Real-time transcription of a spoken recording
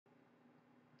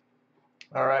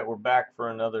Alright, we're back for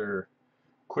another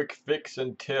quick fix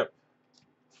and tip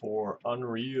for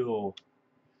Unreal.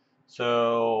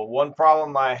 So one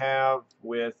problem I have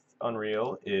with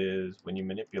Unreal is when you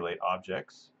manipulate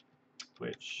objects,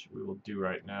 which we will do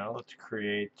right now. Let's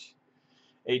create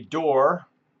a door,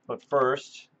 but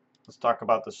first let's talk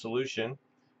about the solution.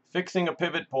 Fixing a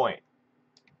pivot point,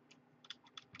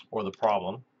 or the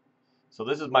problem. So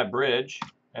this is my bridge,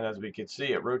 and as we can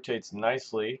see, it rotates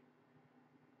nicely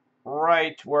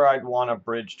right where I'd want a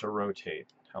bridge to rotate.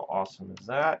 How awesome is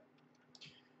that?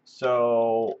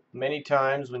 So many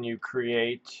times when you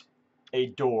create a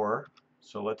door,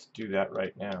 so let's do that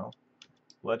right now.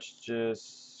 Let's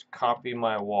just copy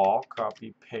my wall,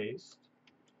 copy, paste,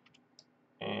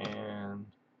 and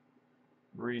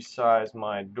resize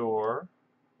my door.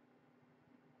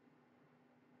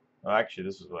 Oh, actually,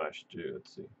 this is what I should do.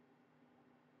 Let's see.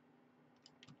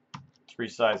 Let's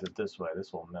resize it this way.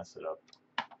 This will mess it up.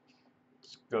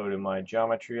 Let's go to my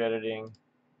geometry editing,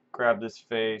 grab this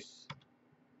face,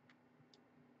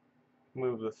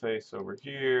 move the face over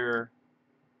here,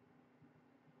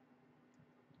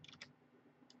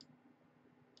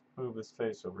 move this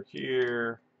face over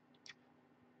here,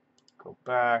 go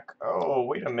back. Oh,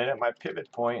 wait a minute, my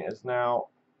pivot point is now,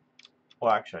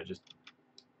 well, actually I just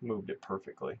moved it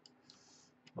perfectly.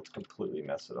 Let's completely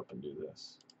mess it up and do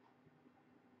this.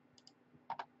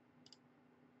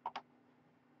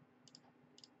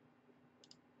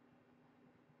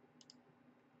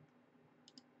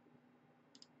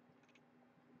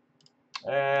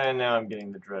 And now I'm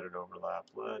getting the dreaded overlap.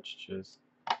 Let's just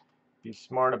be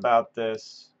smart about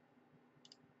this.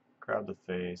 Grab the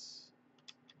face.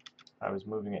 I was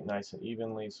moving it nice and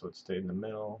evenly so it stayed in the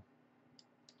middle.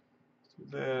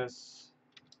 Let's do this.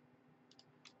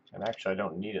 And actually I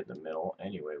don't need it in the middle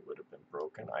anyway, it would have been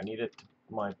broken. I need it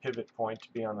my pivot point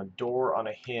to be on the door on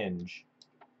a hinge.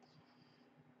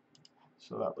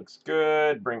 So that looks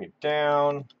good. Bring it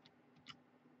down.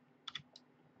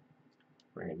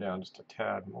 Bring it down just a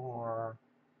tad more.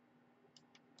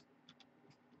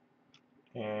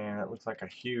 And it looks like a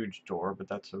huge door, but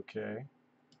that's okay.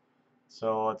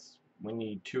 So we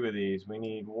need two of these. We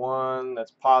need one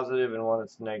that's positive and one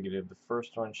that's negative. The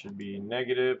first one should be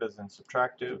negative, as in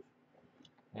subtractive.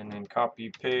 And then copy,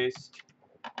 paste.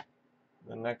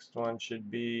 The next one should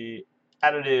be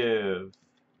additive.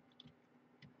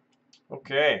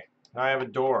 Okay, now I have a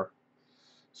door.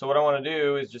 So what I want to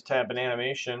do is just have an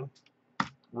animation,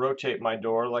 rotate my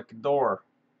door like a door.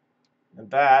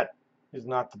 And that is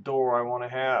not the door I want to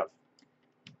have.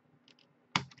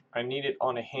 I need it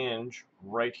on a hinge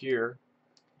right here,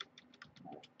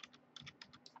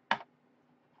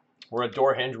 where a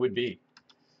door hinge would be.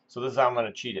 So this is how I'm going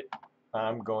to cheat it.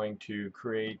 I'm going to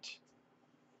create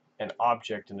an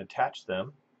object and attach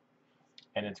them,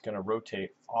 and it's going to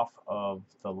rotate off of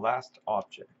the last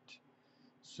object.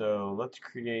 So let's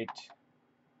create,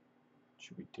 what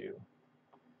should we do?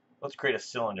 Let's create a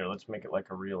cylinder. Let's make it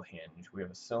like a real hinge. We have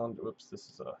a cylinder. Whoops, this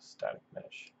is a static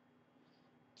mesh.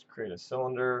 Let's create a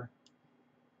cylinder.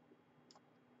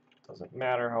 Doesn't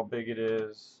matter how big it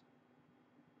is.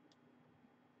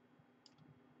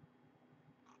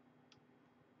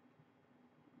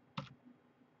 Let's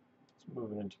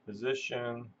move it into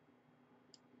position.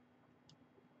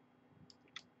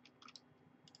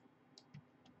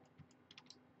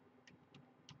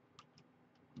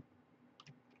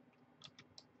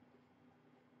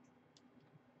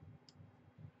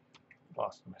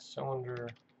 Lost my cylinder.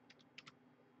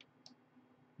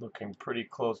 Looking pretty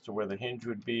close to where the hinge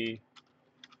would be.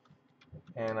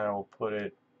 And I will put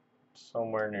it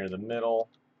somewhere near the middle.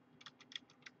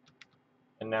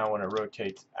 And now when it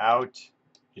rotates out,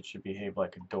 it should behave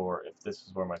like a door if this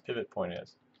is where my pivot point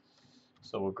is.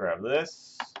 So we'll grab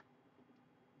this.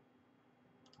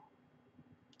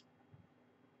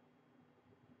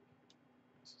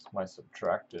 This is my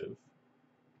subtractive.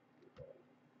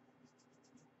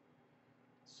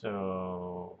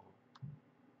 So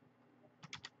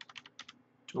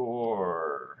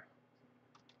door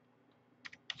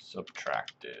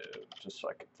subtractive, just so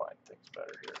I can find things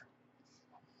better here.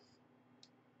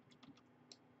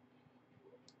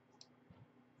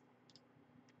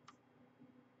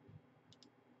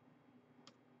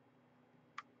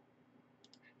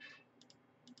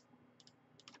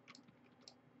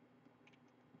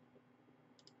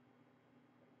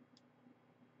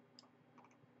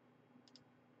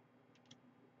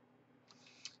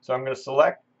 So I'm going to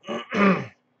select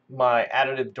my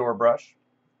additive door brush,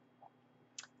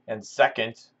 and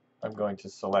second I'm going to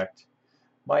select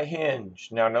my hinge.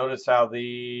 Now notice how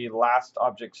the last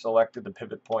object selected, the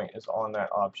pivot point is on that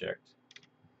object,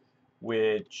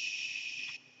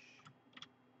 which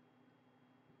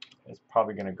it's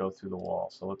probably going to go through the wall.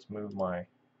 So let's move my,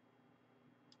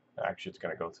 actually it's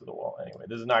going to go through the wall anyway.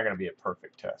 This is not going to be a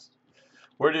perfect test.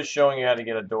 We're just showing you how to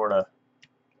get a door to,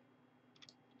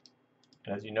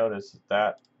 and as you notice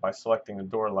that by selecting the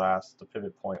door last, the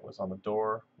pivot point was on the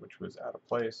door, which was out of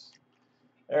place.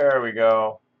 There we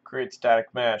go. Create static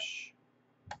mesh.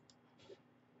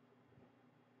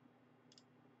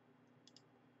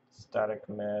 Static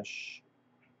mesh.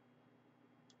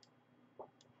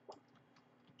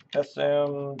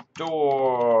 SM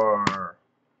door.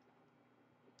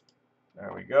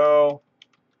 There we go.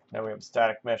 Now we have a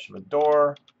static mesh of a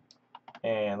door.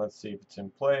 And let's see if it's in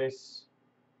place.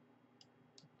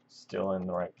 Still in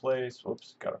the right place.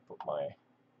 Whoops, gotta put my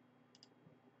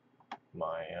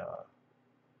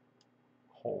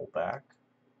hole back.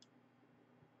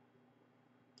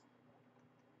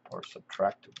 Or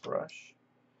subtract a brush.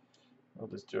 We'll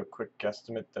just do a quick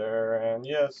guesstimate there, and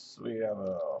yes, we have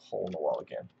a hole in the wall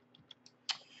again.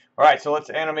 Alright, so let's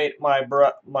animate my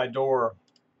door.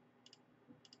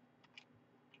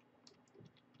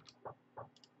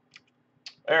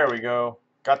 There we go.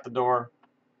 Got the door.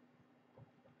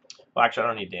 Well, actually, I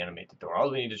don't need to animate the door. All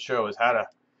we need to show is how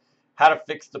to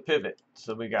fix the pivot.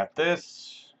 So we got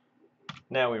this.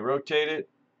 Now we rotate it.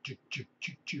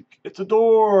 It's a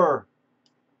door.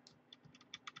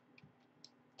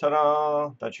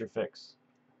 Ta-da! That's your fix.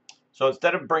 So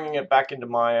instead of bringing it back into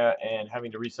Maya and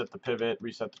having to reset the pivot,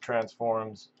 reset the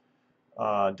transforms,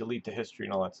 delete the history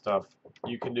and all that stuff,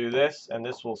 you can do this, and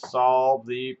this will solve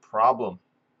the problem.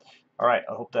 Alright,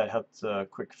 I hope that helps a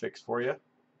quick fix for you,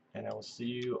 and I will see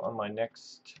you on my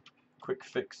next quick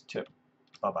fix tip.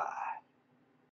 Bye-bye.